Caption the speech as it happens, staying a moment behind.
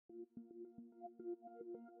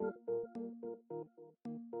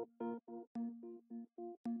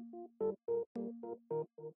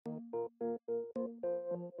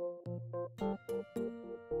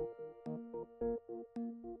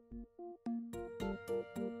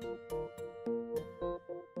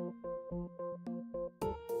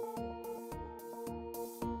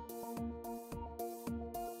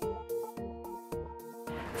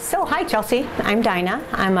So hi Chelsea, I'm Dinah.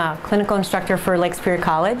 I'm a clinical instructor for Lake Superior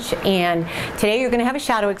College, and today you're going to have a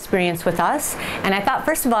shadow experience with us. And I thought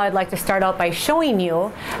first of all I'd like to start out by showing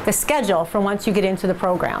you the schedule for once you get into the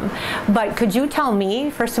program. But could you tell me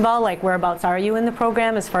first of all, like, whereabouts are you in the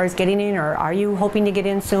program as far as getting in, or are you hoping to get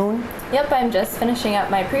in soon? Yep, I'm just finishing up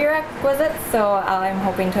my prerequisites, so I'm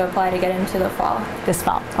hoping to apply to get into the fall. This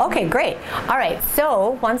fall. Okay, great. All right,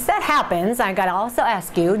 so once that happens, I got to also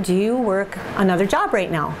ask you, do you work another job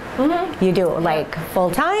right now? Mm-hmm. You do, like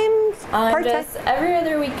full-time? Just every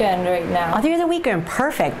other weekend right now. Every other weekend,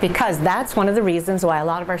 perfect, because that's one of the reasons why a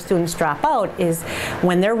lot of our students drop out is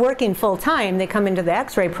when they're working full-time, they come into the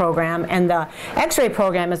x-ray program, and the x-ray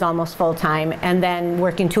program is almost full-time, and then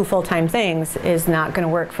working two full-time things is not going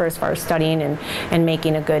to work for as far as studying and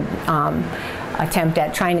making a good attempt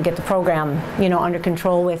at trying to get the program, you know, under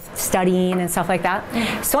control with studying and stuff like that.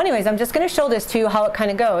 Mm-hmm. So anyways, I'm just going to show this to you how it kind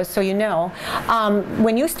of goes so you know.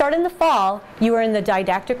 When you start in the fall, you are in the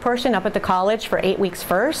didactic portion up at the college for 8 weeks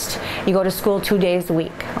first. You go to school 2 days a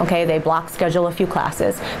week. Okay, they block schedule a few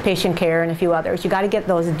classes, patient care and a few others. You got to get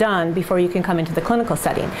those done before you can come into the clinical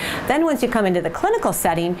setting. Then once you come into the clinical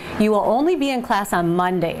setting, you will only be in class on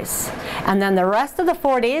Mondays. And then the rest of the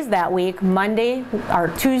 4 days that week, Monday or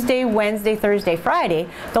Tuesday, Wednesday, Thursday, Friday,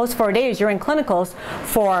 those 4 days you're in clinicals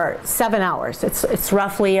for 7 hours. It's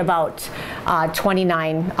roughly about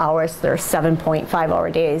 29 hours. They're 7.5 hour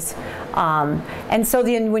days. And so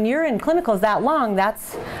when you're in clinicals that long,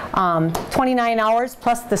 that's 29 hours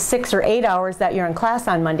plus the 6 or 8 hours that you're in class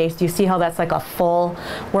on Mondays. Do you see how that's like a full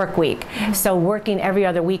work week? Mm-hmm. So working every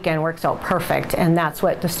other weekend works out perfect, and that's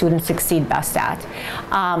what the students succeed best at.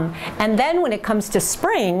 And then when it comes to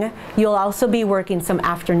spring, you'll also be working some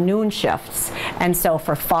afternoon shifts. And so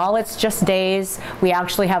for fall, it's just days. We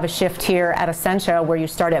actually have a shift here at Essentia where you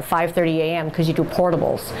start at 5:30 a.m. because you do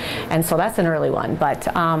portables. And so that's an early one. But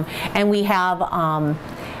and we have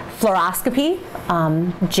fluoroscopy,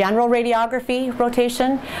 general radiography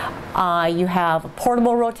rotation. You have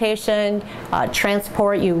portable rotation,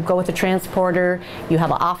 transport, you go with the transporter. You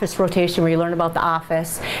have an office rotation where you learn about the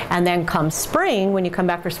office. And then come spring, when you come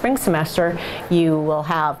back for spring semester, you will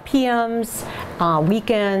have PMs,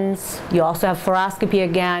 weekends. You also have fluoroscopy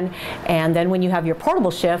again. And then when you have your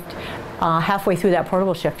portable shift, halfway through that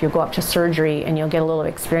portable shift, you'll go up to surgery and you'll get a little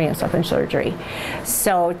experience up in surgery.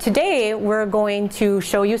 So today we're going to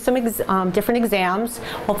show you some different exams,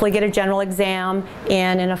 hopefully get a general exam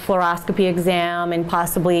and a fluoroscopy exam and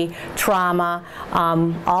possibly trauma.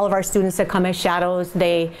 All of our students that come as shadows,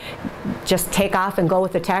 they just take off and go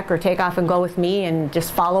with the tech or take off and go with me and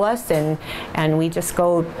just follow us, and we just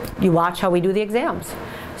go, you watch how we do the exams.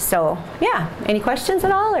 So yeah, any questions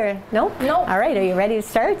at all, or no? No. All right, are you ready to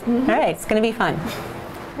start? Mm-hmm. All right, it's going to be fun.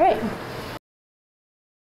 All right.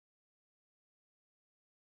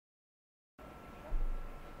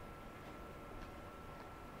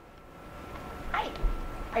 Hi,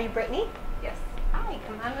 are you Brittany? Yes. Hi,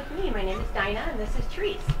 come on with me. My name is Dinah, and this is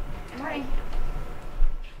Therese. Hi.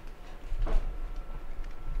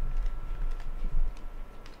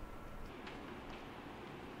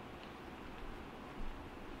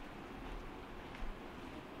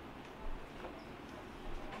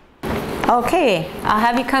 Okay, I'll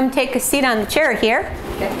have you come take a seat on the chair here.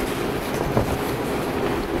 Okay.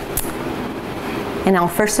 And I'll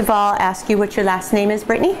first of all ask you what your last name is,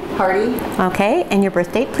 Brittany. Hardy. Okay, and your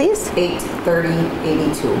birth date, please.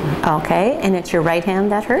 8/30/82. Okay, and it's your right hand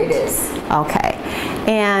that hurts? It is. Okay,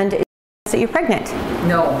 and is it you're pregnant?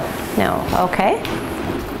 No. No, okay.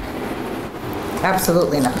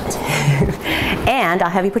 Absolutely not. And I'll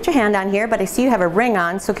have you put your hand on here, but I see you have a ring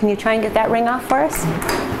on, so can you try and get that ring off for us?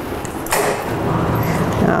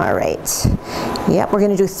 All right. Yep, we're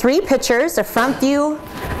going to do 3 pictures, a front view,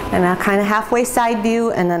 and a kind of halfway side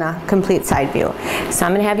view, and then a complete side view. So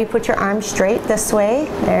I'm going to have you put your arm straight this way.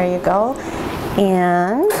 There you go.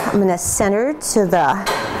 And I'm going to center to the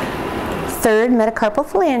 3rd metacarpal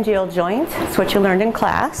phalangeal joint. That's what you learned in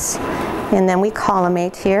class. And then we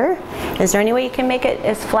collimate here. Is there any way you can make it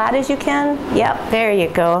as flat as you can? Yep, there you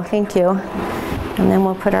go. Thank you. And then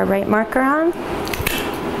we'll put our right marker on.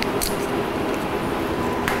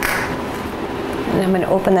 And I'm going to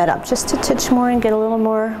open that up just a touch more and get a little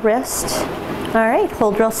more wrist. All right,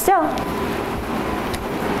 hold real still.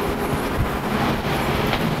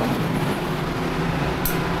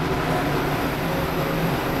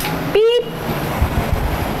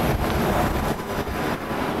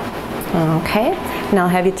 Okay, now I'll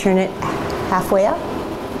have you turn it halfway up.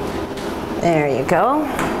 There you go.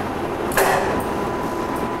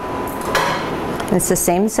 It's the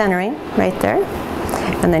same centering right there.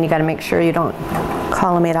 And then you got to make sure you don't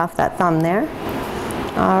collimate off that thumb there.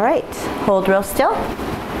 All right, hold real still.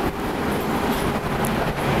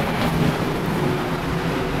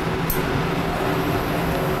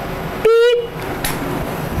 Beep.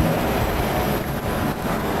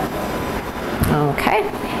 Okay,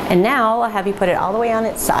 and now I'll have you put it all the way on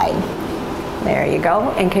its side. There you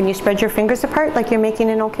go. And can you spread your fingers apart like you're making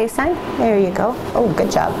an okay sign? There you go. Oh,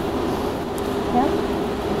 good job. Yeah.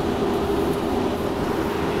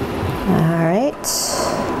 All right.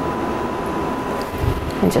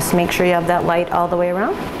 And just make sure you have that light all the way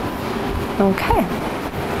around. Okay.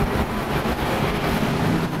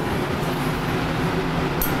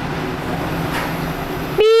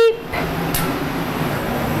 Beep.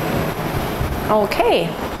 Okay,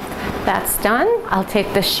 that's done. I'll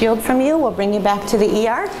take the shield from you. We'll bring you back to the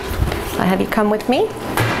ER. I'll have you come with me.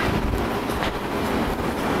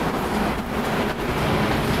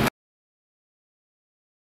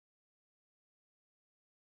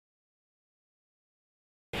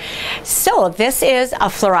 So this is a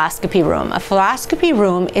fluoroscopy room. A fluoroscopy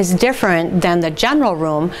room is different than the general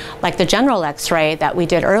room, like the general x-ray that we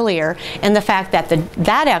did earlier, in the fact that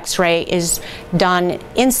that x-ray is done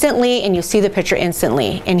instantly and you see the picture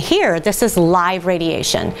instantly. And here, this is live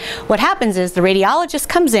radiation. What happens is the radiologist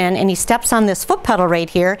comes in and he steps on this foot pedal right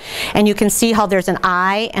here, and you can see how there's an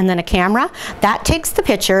eye and then a camera. That takes the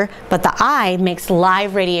picture, but the eye makes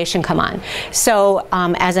live radiation come on. So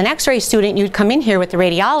as an x-ray student, you'd come in here with the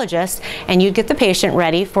radiologist and you'd get the patient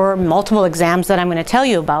ready for multiple exams that I'm going to tell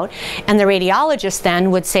you about. And the radiologist then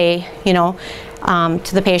would say, you know,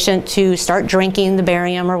 to the patient to start drinking the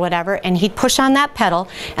barium or whatever, and he'd push on that pedal,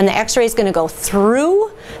 and the x-ray is going to go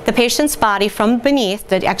through the patient's body from beneath.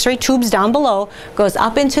 The x-ray tubes down below goes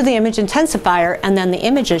up into the image intensifier, and then the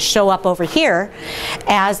images show up over here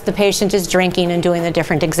as the patient is drinking and doing the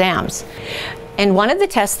different exams. And one of the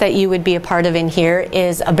tests that you would be a part of in here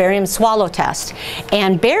is a barium swallow test.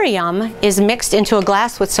 And barium is mixed into a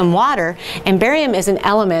glass with some water, and barium is an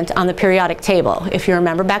element on the periodic table. If you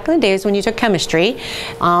remember back in the days when you took chemistry,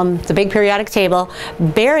 the big periodic table,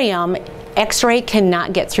 barium, X-ray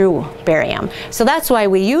cannot get through barium. So that's why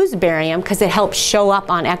we use barium, because it helps show up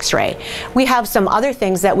on X-ray. We have some other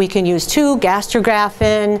things that we can use too,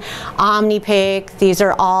 gastrographin, omnipaque. These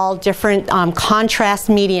are all different contrast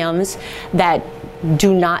mediums that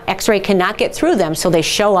X-ray cannot get through them, so they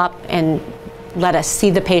show up and let us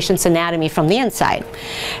see the patient's anatomy from the inside.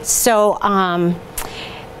 So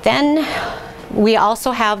then we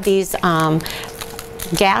also have these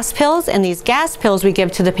gas pills, and these gas pills we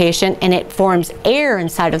give to the patient, and it forms air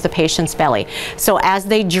inside of the patient's belly. So as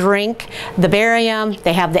they drink the barium,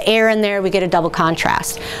 they have the air in there, we get a double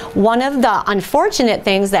contrast. One of the unfortunate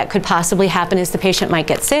things that could possibly happen is the patient might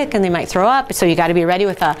get sick and they might throw up, so you got to be ready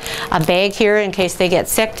with a bag here in case they get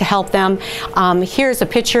sick to help them. Here's a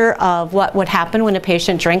picture of what would happen when a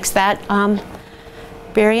patient drinks that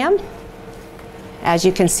barium. As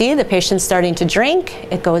you can see, the patient's starting to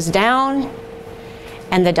drink, it goes down,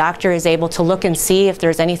 and the doctor is able to look and see if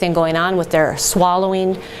there's anything going on with their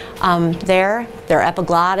swallowing their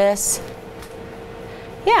epiglottis.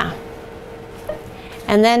 Yeah.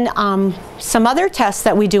 And then some other tests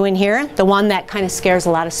that we do in here, the one that kind of scares a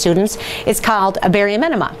lot of students, is called a barium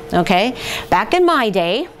enema, okay? Back in my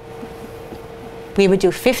day, we would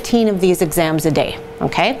do 15 of these exams a day,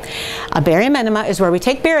 okay? A barium enema is where we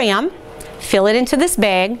take barium, fill it into this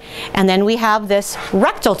bag, and then we have this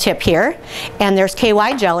rectal tip here, and there's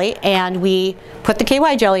KY jelly, and we put the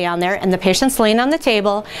KY jelly on there, and the patient's laying on the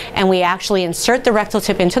table, and we actually insert the rectal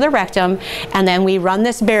tip into the rectum, and then we run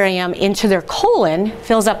this barium into their colon,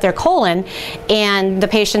 fills up their colon, and the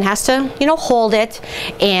patient has to, you know, hold it,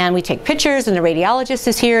 and we take pictures, and the radiologist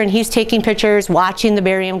is here, and he's taking pictures, watching the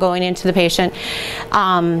barium going into the patient.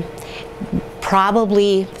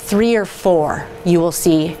 Probably 3 or 4 you will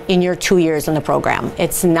see in your 2 years in the program.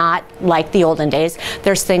 It's not like the olden days.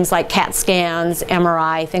 There's things like CAT scans,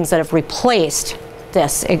 MRI, things that have replaced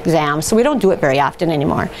this exam, so we don't do it very often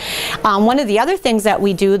anymore. One of the other things that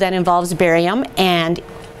we do that involves barium and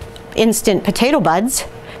instant potato buds,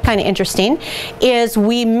 kind of interesting, is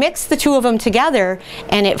we mix the two of them together,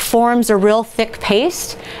 and it forms a real thick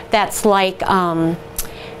paste that's like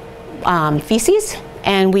feces.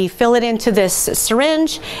 and we fill it into this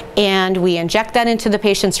syringe, and we inject that into the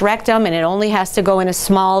patient's rectum, and it only has to go in a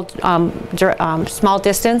small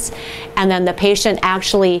distance, and then the patient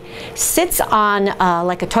actually sits on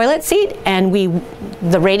like a toilet seat, and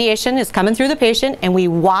the radiation is coming through the patient, and we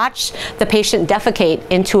watch the patient defecate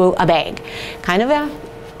into a bag. Kind of a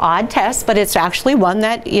odd test, but it's actually one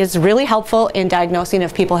that is really helpful in diagnosing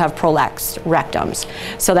if people have prolapsed rectums.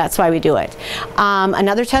 So that's why we do it.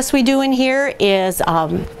 Another test we do in here is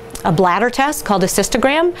a bladder test called a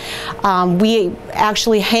cystogram. We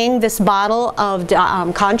actually hang this bottle of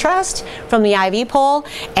contrast from the IV pole,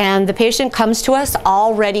 and the patient comes to us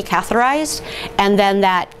already catheterized, and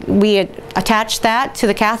then we attach that to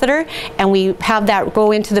the catheter, and we have that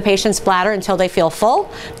go into the patient's bladder until they feel full.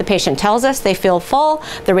 The patient tells us they feel full.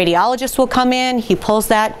 The radiologist will come in, he pulls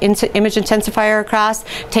that image intensifier across,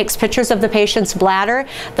 takes pictures of the patient's bladder.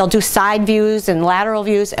 They'll do side views and lateral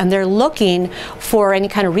views, and they're looking for any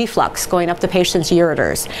kind of reflux going up the patient's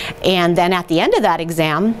ureters. And then at the end of that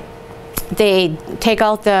exam, they take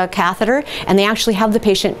out the catheter and they actually have the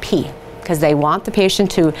patient pee, because they want the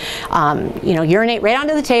patient to urinate right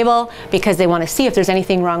onto the table, because they want to see if there's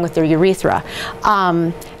anything wrong with their urethra.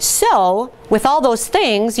 So with all those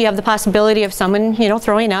things, you have the possibility of someone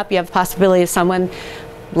throwing up, you have the possibility of someone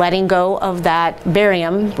letting go of that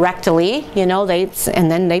barium rectally, and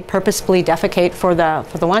then they purposefully defecate for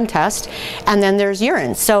the one test, and then there's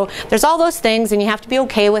urine. So there's all those things, and you have to be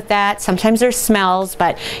okay with that. Sometimes there's smells,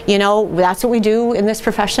 but that's what we do in this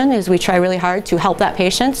profession, is we try really hard to help that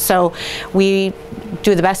patient. So we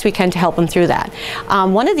do the best we can to help them through that.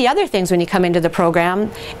 One of the other things when you come into the program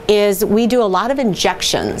is we do a lot of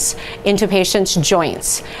injections into patients'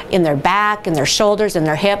 joints, in their back, in their shoulders, in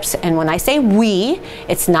their hips. And when I say we,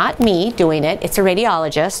 it's not me doing it, it's a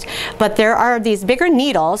radiologist. But there are these bigger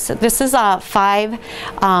needles. This is a 5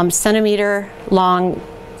 centimeter long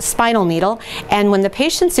spinal needle, and when the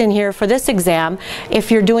patient's in here for this exam, if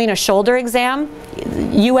you're doing a shoulder exam,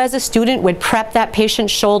 you as a student would prep that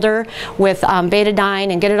patient's shoulder with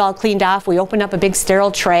betadine and get it all cleaned off. We open up a big sterile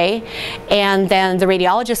tray, and then the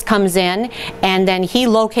radiologist comes in, and then he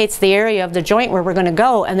locates the area of the joint where we're going to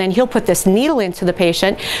go, and then he'll put this needle into the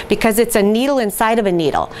patient, because it's a needle inside of a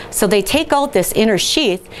needle. So they take out this inner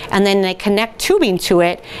sheath, and then they connect tubing to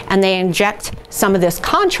it, and they inject some of this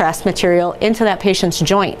contrast material into that patient's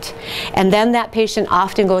joint. And then that patient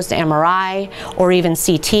often goes to MRI or even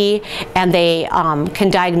CT, and they can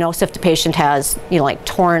diagnose if the patient has like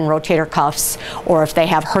torn rotator cuffs, or if they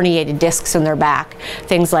have herniated discs in their back,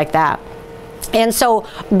 things like that. And so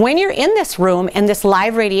when you're in this room and this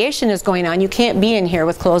live radiation is going on, you can't be in here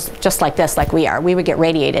with clothes just like this, like we are. We would get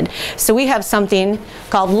radiated. So we have something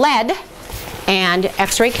called lead, and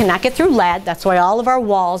X-ray cannot get through lead. That's why all of our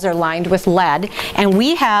walls are lined with lead. And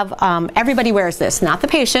we have, everybody wears this, not the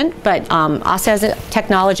patient, but us as a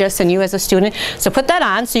technologist and you as a student. So put that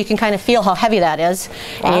on so you can kind of feel how heavy that is.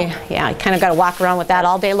 Wow. And yeah, you kind of got to walk around with that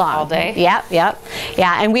all day long. All day? Yep.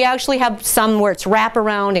 Yeah, and we actually have some where it's wrap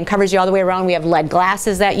around and covers you all the way around. We have lead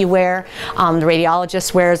glasses that you wear. The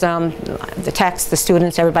radiologist wears them, the techs, the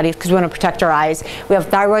students, everybody, because we want to protect our eyes. We have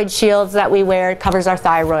thyroid shields that we wear. It covers our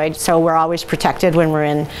thyroid, so we're always protected when we're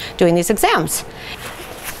in doing these exams.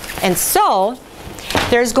 And so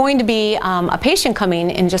there's going to be a patient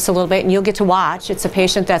coming in just a little bit, and you'll get to watch. It's a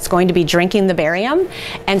patient that's going to be drinking the barium,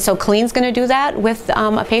 and so Colleen's going to do that with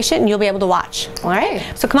a patient, and you'll be able to watch. All right,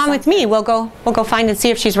 so come on with me. We'll go find and see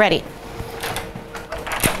if she's ready.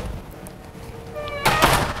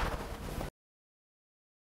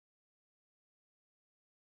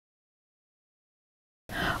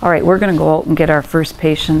 All right, we're going to go out and get our first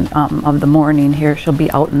patient of the morning here. She'll be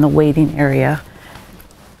out in the waiting area.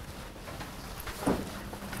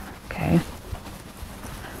 Okay.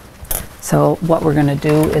 So what we're going to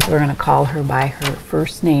do is we're going to call her by her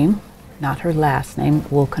first name, not her last name.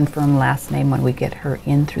 We'll confirm last name when we get her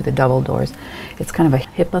in through the double doors. It's kind of a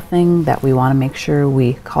HIPAA thing that we want to make sure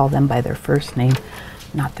we call them by their first name,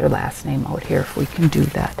 not their last name out here, if we can do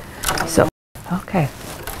that. So, okay.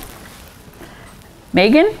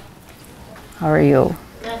 Megan, how are you?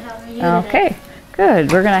 Good, how are you Okay, today?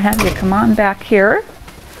 good. We're going to have you come on back here.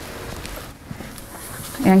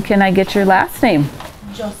 And can I get your last name?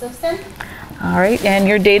 Josephson, All right, and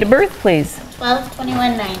your date of birth, please.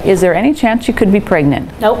 12/21/90. Is there any chance you could be pregnant?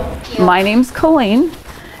 Nope. My name's Colleen,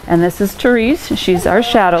 and this is Therese. She's our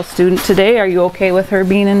shadow student today. Are you okay with her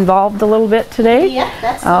being involved a little bit today? Yeah,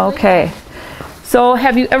 that's totally Okay. So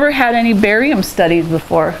have you ever had any barium studies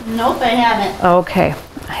before? fine. Nope, I haven't. Okay.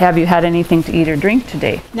 Have you had anything to eat or drink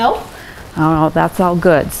today? Nope. Oh, that's all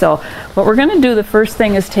good. So what we're going to do, the first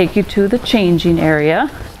thing is take you to the changing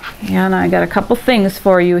area. And I got a couple things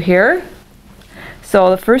for you here. So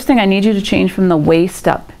the first thing I need you to change from the waist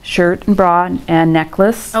up, shirt and bra and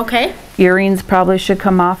necklace. Okay. Earrings probably should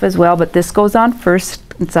come off as well, but this goes on first.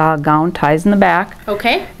 It's a gown, ties in the back.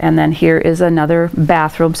 Okay. And then here is another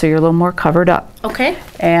bathrobe, so you're a little more covered up. Okay.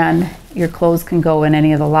 And your clothes can go in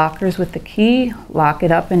any of the lockers with the key. Lock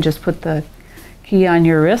it up and just put the key on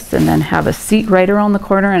your wrist and then have a seat right around the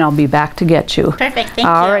corner and I'll be back to get you. Perfect, thank you.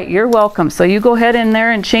 All right, you're welcome. So you go ahead in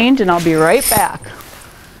there and change and I'll be right back.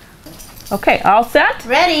 Okay, all set?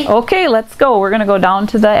 Ready. Okay, let's go. We're gonna go down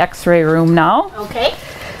to the x-ray room now. Okay.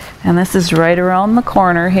 And this is right around the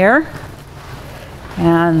corner here.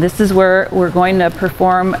 And this is where we're going to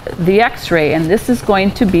perform the x-ray. And this is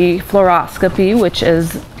going to be fluoroscopy, which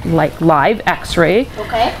is like live x-ray.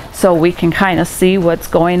 Okay. So we can kind of see what's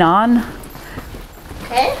going on.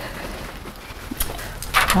 Okay.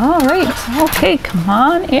 All right, okay, come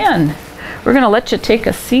on in. We're gonna let you take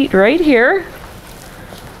a seat right here.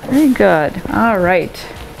 Very good, all right.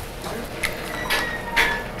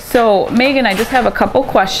 So Megan, I just have a couple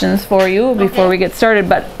questions for you before we get started,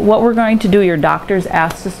 but what we're going to do, your doctors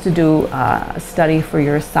asked us to do a study for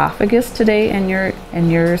your esophagus today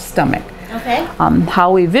and your stomach. Okay.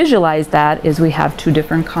 How we visualize that is we have two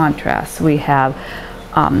different contrasts. We have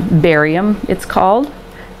barium, it's called.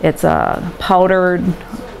 It's a powdered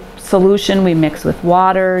solution we mix with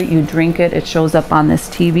water. You drink it, it shows up on this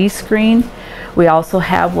TV screen. We also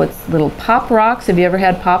have what's little pop rocks. Have you ever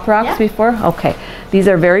had pop rocks before? Okay. These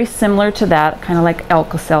are very similar to that, kind of like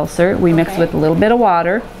Alka-Seltzer. We mix with a little bit of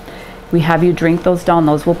water. We have you drink those down.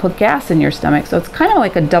 Those will put gas in your stomach. So it's kind of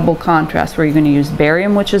like a double contrast where you're going to use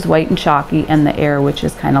barium, which is white and chalky, and the air, which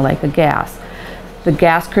is kind of like a gas. The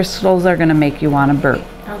gas crystals are going to make you want to burp.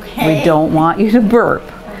 Okay. We don't want you to burp.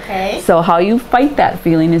 Okay. So how you fight that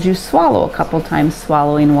feeling is you swallow a couple times.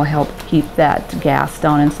 Swallowing will help keep that gas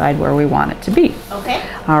down inside where we want it to be. Okay.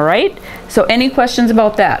 All right. So any questions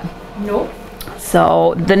about that? Nope.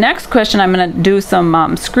 So the next question, I'm going to do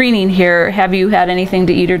some screening here. Have you had anything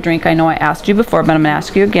to eat or drink? I know I asked you before, but I'm going to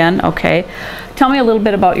ask you again. Okay. Tell me a little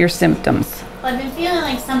bit about your symptoms. Well, I've been feeling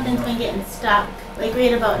like something's been getting stuck, like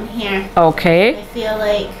right about in here. Okay. I feel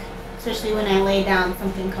like, especially when I lay down,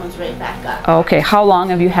 something comes right back up. Okay. How long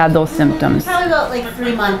have you had those symptoms? Probably about like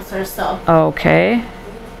 3 months or so. Okay.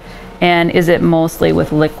 And is it mostly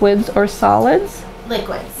with liquids or solids?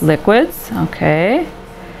 Liquids. Liquids. Okay.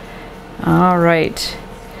 All right.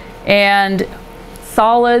 And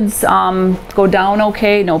solids go down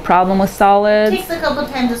okay? No problem with solids? Takes a couple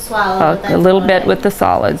times to swallow. but A that's little about bit it. with the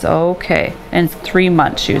solids. Okay. And 3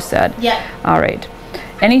 months, you said? Yep. All right.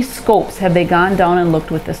 Any scopes? Have they gone down and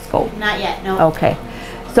looked with the scope? Not yet, no. Okay.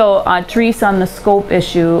 So Therese, on the scope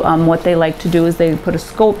issue, what they like to do is they put a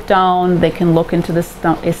scope down. They can look into the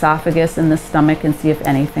esophagus and the stomach and see if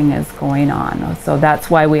anything is going on. So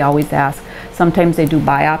that's why we always ask. Sometimes they do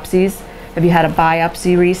biopsies. Have you had a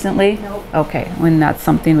biopsy recently? Nope. Okay, and that's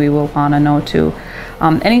something we will want to know too.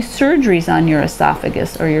 Any surgeries on your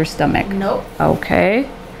esophagus or your stomach? Nope. Okay.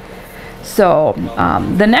 So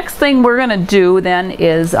the next thing we're going to do then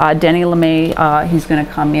is Denny LeMay, he's going to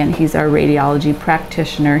come in. He's our radiology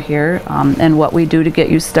practitioner here. And what we do to get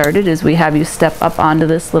you started is we have you step up onto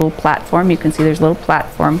this little platform. You can see there's a little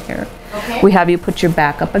platform here. Okay. We have you put your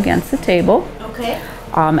back up against the table. Okay.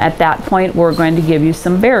 At that point, we're going to give you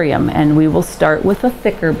some barium, and we will start with a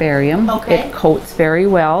thicker barium. Okay. It coats very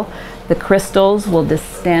well. The crystals will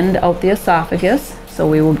distend out the esophagus, so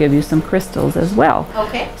we will give you some crystals as well.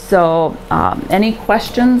 Okay. So, any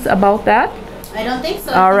questions about that? I don't think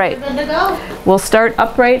so. All I right. think we're good to go. We'll start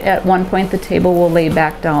upright. At one point, the table will lay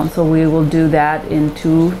back down, so we will do that in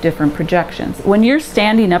 2 different projections. When you're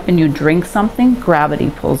standing up and you drink something, gravity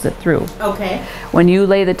pulls it through. Okay. When you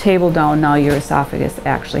lay the table down, now your esophagus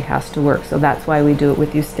actually has to work. So that's why we do it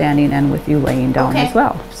with you standing and with you laying down Okay. as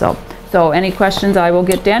well. So any questions, I will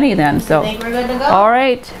get Denny then. So, I think we're good to go. all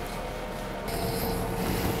right.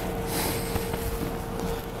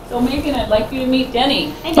 So Megan, I'd like you to meet Denny.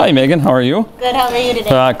 Hi Megan, how are you? Good, how are you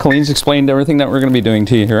today? Colleen's explained everything that we're going to be doing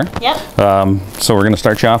to you here. Yep. So we're going to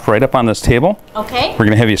start you off right up on this table. Okay. We're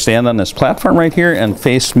going to have you stand on this platform right here and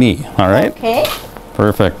face me, all right? Okay.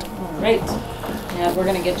 Perfect. All right. And we're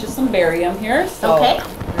going to get you some barium here. So Okay.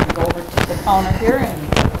 we're going to go over to the counter here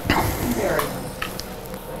and get some barium.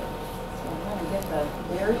 So I'm going to get the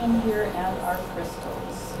barium here and our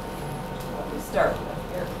crystals. What we start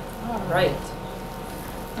with here. All right.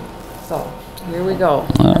 So here we go.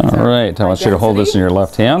 All right, I want you to hold this in your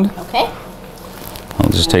left hand. Okay. I'll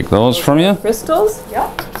just take those from you. Crystals?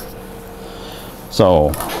 Yep. So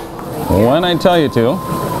when I tell you to,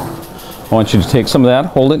 I want you to take some of that,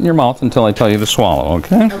 hold it in your mouth until I tell you to swallow,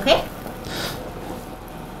 okay? Okay.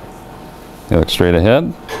 You look straight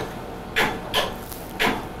ahead.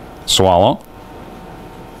 Swallow.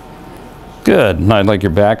 Good. Now I'd like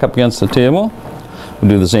your back up against the table.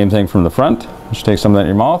 We'll do the same thing from the front. Just take some of that in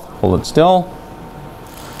your mouth, hold it still.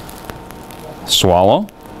 Swallow.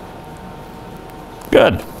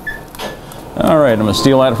 Good. All right, I'm going to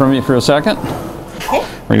steal that from you for a second. Okay.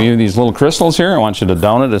 We're going to give you these little crystals here. I want you to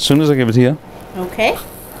down it as soon as I give it to you. Okay.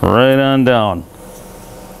 Right on down.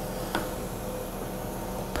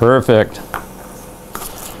 Perfect.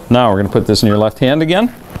 Now we're going to put this in your left hand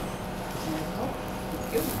again.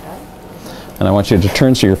 And I want you to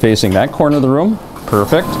turn so you're facing that corner of the room.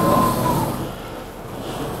 Perfect.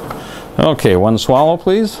 Okay, one swallow,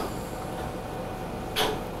 please.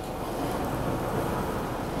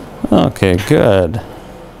 Okay, good.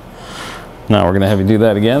 Now we're going to have you do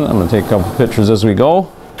that again. I'm going to take a couple pictures as we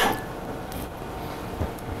go.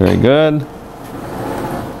 Very good.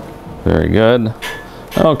 Very good.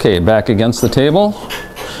 Okay, back against the table.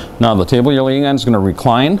 Now the table you're laying on is going to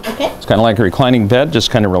recline. Okay. It's kind of like a reclining bed.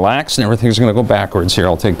 Just kind of relax and everything's going to go backwards here.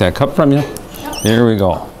 I'll take that cup from you. Here we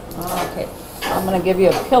go. Okay. I'm going to give you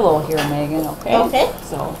a pillow here, Megan, okay? Okay.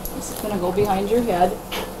 So this is going to go behind your head.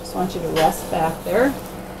 Just want you to rest back there.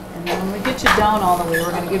 And then when we get you down all the way,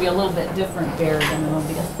 we're going to give you a little bit different barium. It'll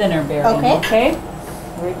be a thinner barium, Okay. okay?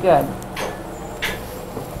 Very good.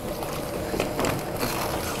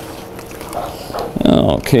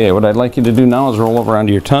 Okay, what I'd like you to do now is roll over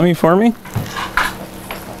onto your tummy for me.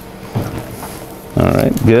 All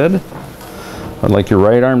right, good. I'd like your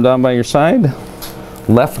right arm down by your side.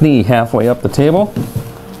 Left knee halfway up the table.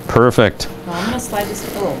 Perfect. Now I'm going to slide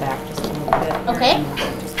this pillow back just a little bit. Okay.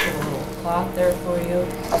 Just put a little cloth there for you.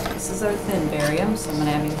 This is our thin barium, so I'm going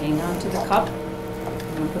to have you hang on to the cup.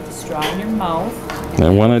 I'm going to put the straw in your mouth.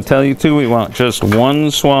 And when I tell you to, we want just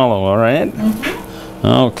one swallow, all right? Mm-hmm.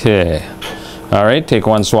 Okay. All right, take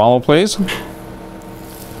one swallow, please.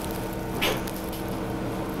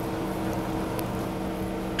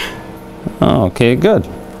 Okay, good.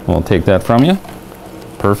 We'll take that from you.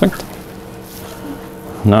 Perfect.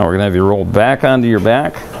 Now we're going to have you roll back onto your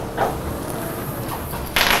back.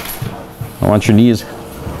 I want your knees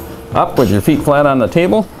up with your feet flat on the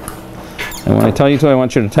table. And when I tell you to, I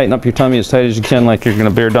want you to tighten up your tummy as tight as you can, like you're going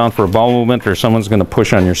to bear down for a bowel movement or someone's going to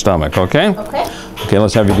push on your stomach, okay? Okay. Okay,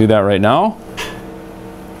 let's have you do that right now.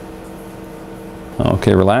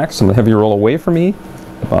 Okay, relax. I'm going to have you roll away from me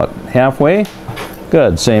about halfway.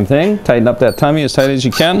 Good, same thing. Tighten up that tummy as tight as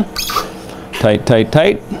you can. Tight, tight,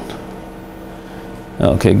 tight.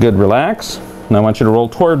 Okay, good, relax. Now I want you to roll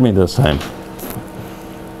toward me this time.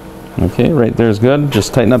 Okay, right there's good.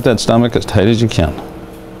 Just tighten up that stomach as tight as you can.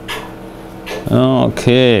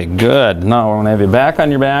 Okay, good. Now we're going to have you back on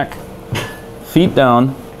your back. Feet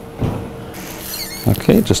down.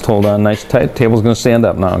 Okay, just hold on nice and tight. Table's going to stand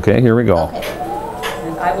up now, okay? Here we go. Okay.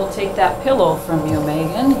 I will take that pillow from you,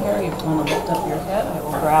 Megan. Here, you want to lift up your head. I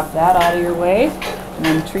will grab that out of your way. And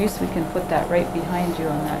then, Therese, we can put that right behind you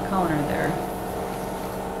on that counter there.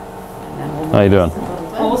 And then we'll How you doing? a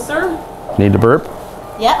little closer. Need to burp?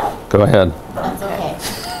 Yep. Go ahead. That's okay.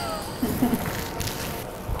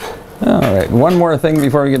 All right, one more thing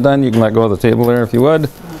before we get done. You can let go of the table there if you would.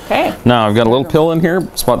 Okay. Now, I've got a little pill in here.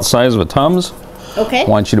 It's about the size of a Tums. Okay. I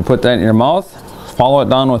want you to put that in your mouth. Follow it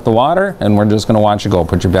down with the water, and we're just going to watch it go.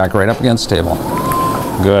 Put your back right up against the table.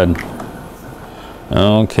 Good.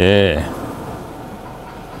 Okay.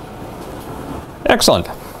 Excellent.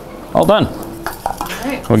 All done.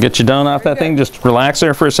 Right. We'll get you down off that thing. Just relax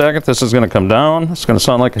there for a second. This is going to come down. It's going to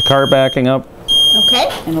sound like a car backing up. Okay.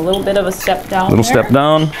 And a little bit of a step down Little there. step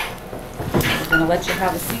down. I'm going to let you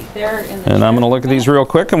have a seat there. In the And I'm going to look at these real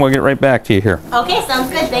quick, and we'll get right back to you here. Okay,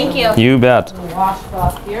 sounds good. Thank you. You bet.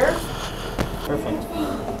 washcloth here. Perfect.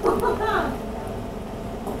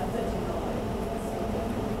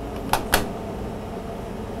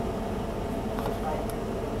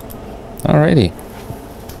 Alrighty.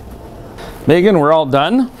 Megan, we're all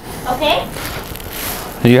done. Okay.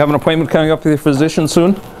 You have an appointment coming up with your physician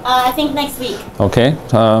soon? I think next week. Okay.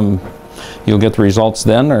 You'll get the results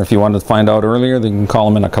then, or if you want to find out earlier, then you can call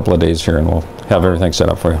them in a couple of days here and we'll have everything set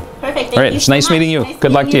up for you. Perfect. Thank All right, you it's so nice much. meeting you. Nice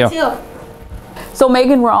Good luck meeting to you. too. So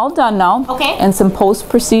Megan, we're all done now. Okay. And some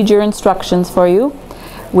post-procedure instructions for you.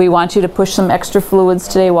 We want you to push some extra fluids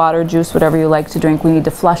today, water, juice, whatever you like to drink. We need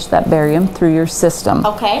to flush that barium through your system.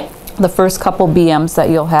 Okay. The first couple BMs that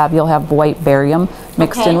you'll have white barium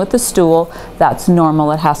mixed Okay. in with the stool. That's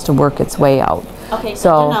normal. It has to work its way out. Okay,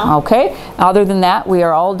 So, good to know. okay. Other than that, we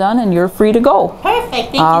are all done and you're free to go. Perfect.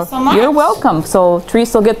 Thank you so much. You're welcome. So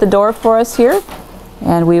Therese will get the door for us here.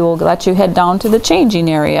 And we will let you head down to the changing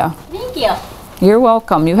area. Thank you. You're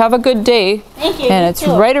welcome. You have a good day. Thank you. And You it's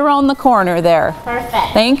too. right around the corner there.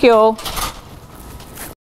 Perfect. Thank you.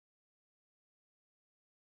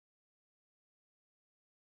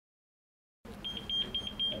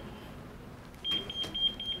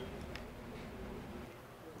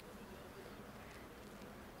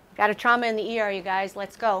 Got a trauma in the ER, you guys.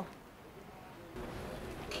 Let's go.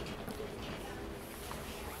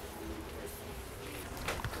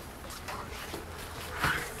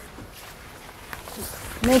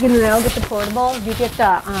 Megan and I'll get the portable. You get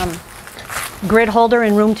the grid holder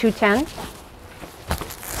in room 210.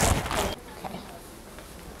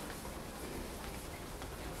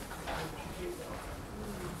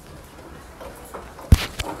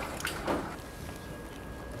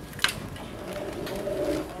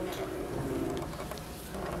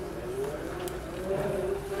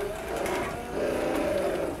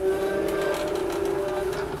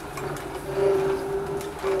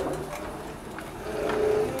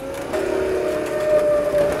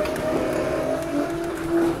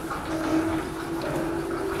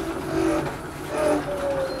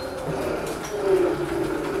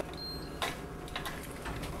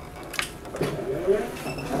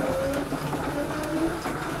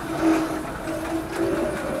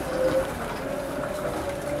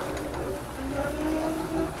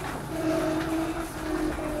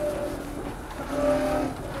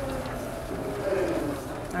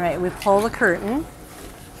 All right, we pull the curtain.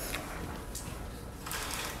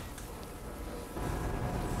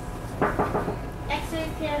 X-ray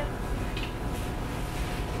here.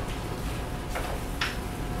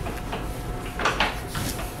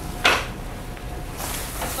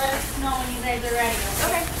 Let us know when you guys are ready.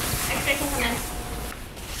 Okay. X-ray can come in.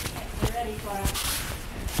 We're ready for it.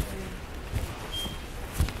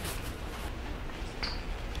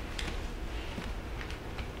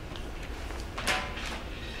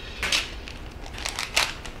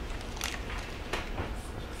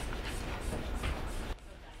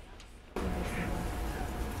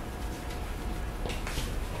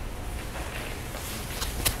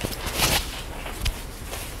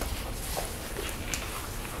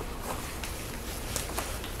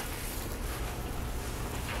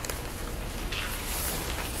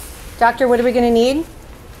 Doctor, what are we going to need?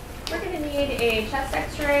 We're going to need a chest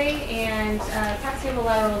x-ray and taxial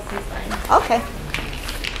lateral C-spine. Okay.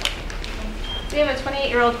 We have a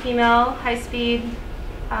 28-year-old female, high-speed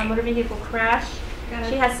motor vehicle crash.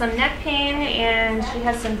 She has some neck pain and she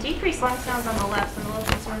has some decreased lung sounds on the left, so I'm a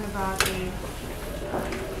little concerned about the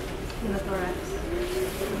pneumothorax.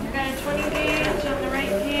 We've got a 20 gauge on the right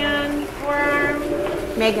hand, forearm,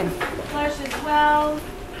 Megan. flush as well.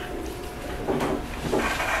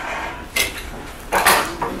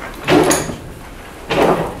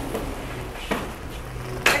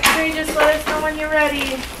 X-ray, just let us know when you're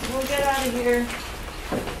ready. We'll get out of here.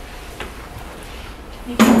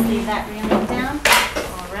 You can just leave that railing down.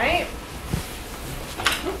 All right.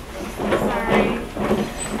 Sorry.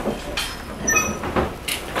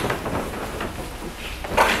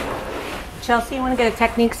 Chelsea, you want to get a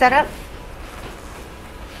technique set up?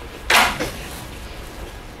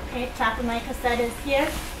 Okay, top of my cassette is here.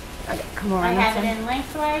 Okay, come on. I have it in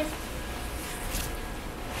lengthwise.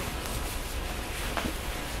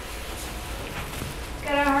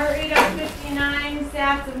 Got a heart rate of 59,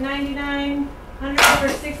 sats of 99, 100 over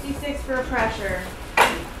 66 for pressure.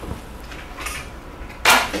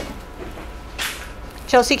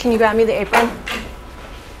 Chelsea, can you grab me the apron?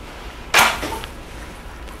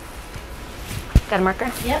 Got a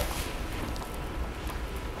marker? Yep.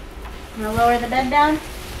 I'm gonna lower the bed down.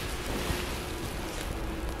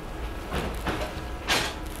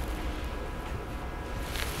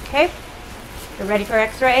 Okay. You're ready for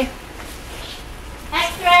X-ray?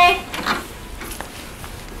 X-ray.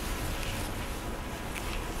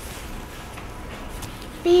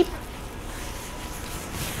 Beep.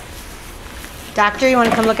 Doctor, you want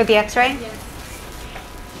to come look at the X-ray? Yes.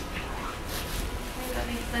 Okay, that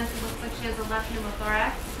makes sense. It looks like she has a left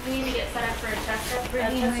pneumothorax. We need to get set up for a chest test.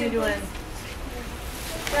 Brittany, how are you doing?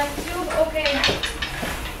 Chest tube, okay.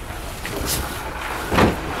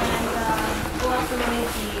 And we'll also need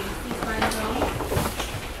the C-spine zone.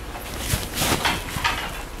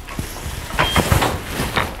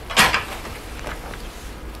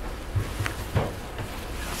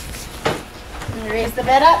 I'm gonna raise the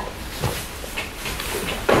bed up.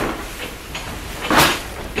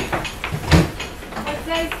 What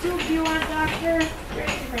size tube do you want, doctor?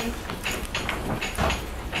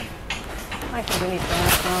 I think we need to bring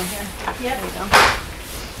this down here. Yep. There we go.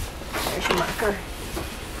 There's your marker.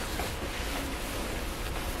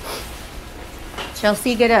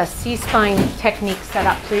 Chelsea, get a C-spine technique set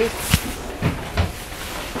up, please.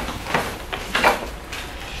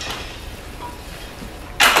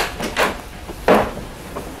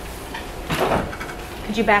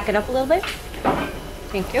 Could you back it up a little bit?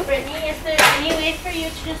 Thank you. Brittany, is there any way for you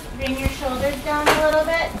to just bring your shoulders down a little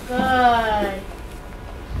bit? Good.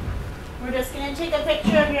 We're just going to take a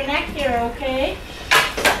picture of your neck here, okay?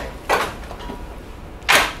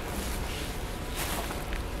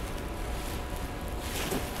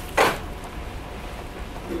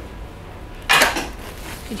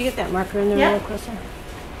 Could you get that marker in there a Yeah. little closer?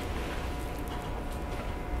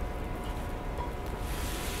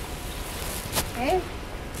 Okay.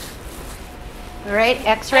 All right,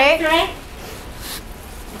 X-ray. X-ray.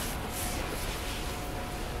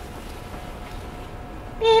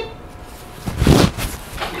 Beep.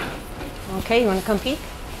 Okay, you want to come peek?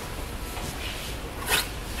 Looks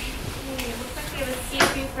like we have a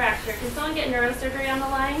C3 fracture. Can someone get neurosurgery on the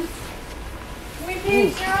line? We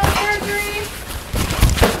need neurosurgery.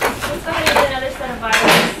 Let's go ahead and do another set of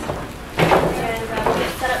vitals. And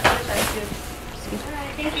get set up for the chest tube.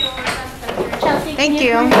 Alright, thank you. We're done with surgery. Chelsea, Thank can you.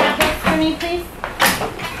 you grab this for me, please?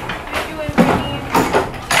 How you doing, Brittany?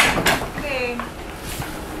 Okay.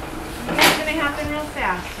 This is gonna happen real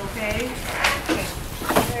fast, okay? Okay.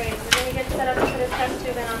 Alright, we're gonna get set up to put a chest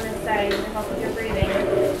tube in on this side to help with your breathing.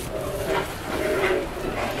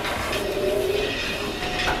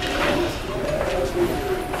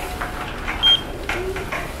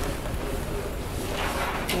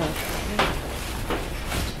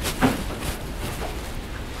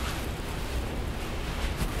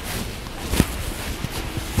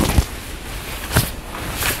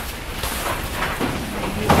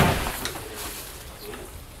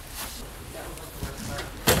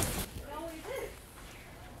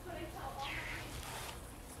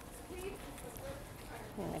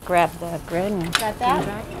 Grab the grid and Got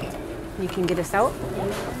that? you can get us out.